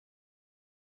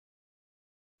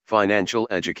financial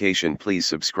education. Please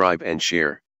subscribe and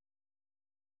share.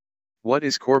 What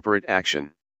is corporate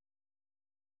action?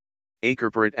 A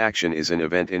corporate action is an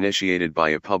event initiated by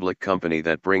a public company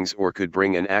that brings or could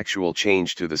bring an actual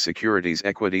change to the securities,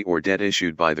 equity, or debt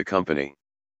issued by the company.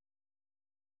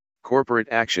 Corporate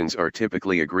actions are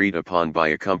typically agreed upon by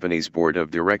a company's board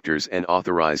of directors and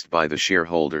authorized by the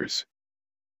shareholders.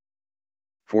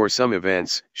 For some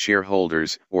events,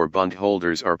 shareholders or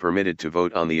bondholders are permitted to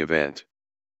vote on the event.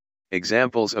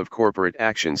 Examples of corporate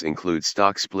actions include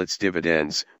stock splits,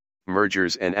 dividends,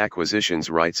 mergers and acquisitions,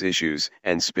 rights issues,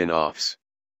 and spin-offs.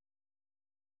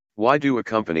 Why do a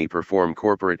company perform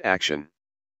corporate action?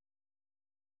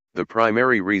 The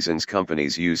primary reasons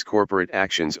companies use corporate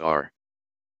actions are: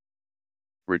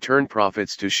 return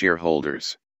profits to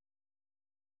shareholders.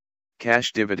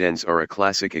 Cash dividends are a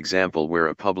classic example where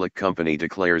a public company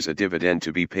declares a dividend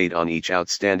to be paid on each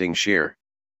outstanding share.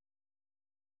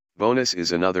 Bonus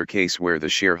is another case where the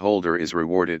shareholder is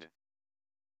rewarded.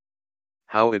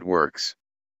 How it works.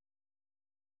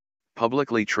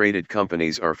 Publicly traded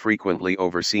companies are frequently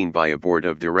overseen by a board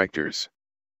of directors.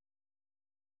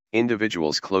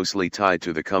 Individuals closely tied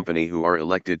to the company who are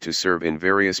elected to serve in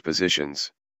various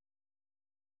positions.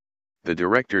 The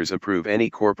directors approve any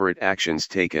corporate actions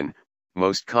taken,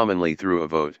 most commonly through a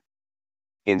vote.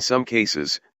 In some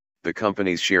cases, the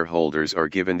company's shareholders are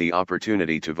given the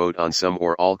opportunity to vote on some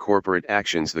or all corporate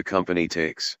actions the company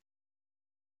takes.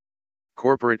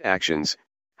 Corporate actions,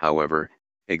 however,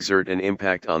 exert an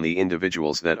impact on the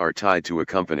individuals that are tied to a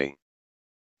company.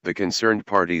 The concerned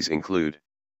parties include: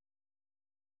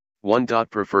 1.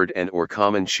 Preferred and/or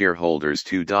common shareholders,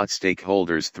 2.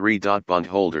 Stakeholders, 3.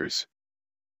 Bondholders.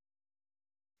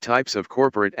 Types of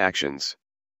corporate actions.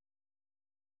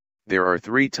 There are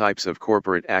 3 types of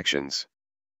corporate actions.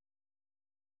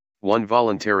 1.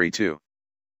 Voluntary. 2.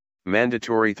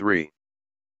 Mandatory. 3.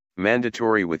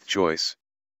 Mandatory with choice.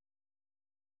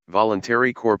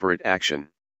 Voluntary corporate action.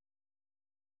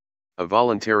 A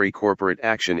voluntary corporate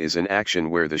action is an action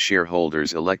where the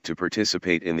shareholders elect to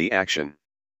participate in the action.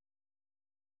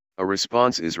 A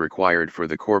response is required for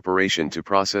the corporation to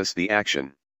process the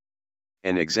action.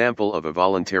 An example of a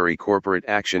voluntary corporate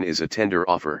action is a tender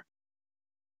offer.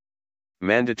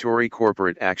 Mandatory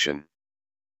corporate action.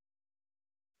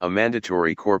 A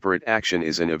mandatory corporate action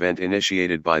is an event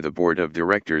initiated by the board of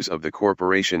directors of the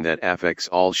corporation that affects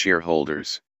all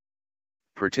shareholders.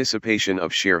 Participation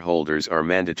of shareholders are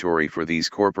mandatory for these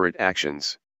corporate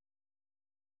actions.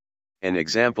 An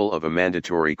example of a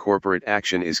mandatory corporate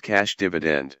action is cash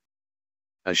dividend.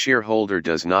 A shareholder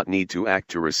does not need to act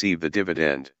to receive the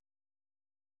dividend.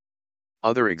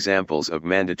 Other examples of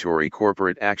mandatory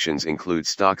corporate actions include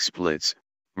stock splits,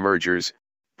 mergers,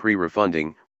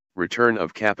 pre-refunding, return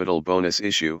of capital, bonus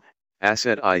issue,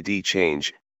 asset ID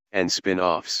change, and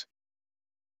spin-offs.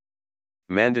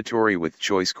 Mandatory with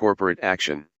choice corporate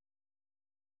action.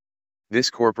 This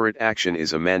corporate action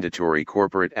is a mandatory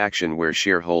corporate action where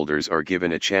shareholders are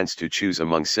given a chance to choose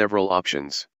among several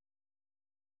options.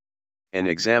 An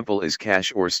example is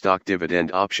cash or stock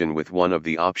dividend option with one of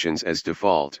the options as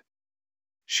default.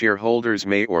 Shareholders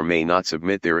may or may not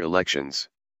submit their elections.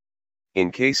 In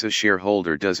case a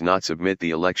shareholder does not submit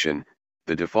the election,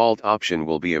 the default option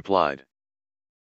will be applied.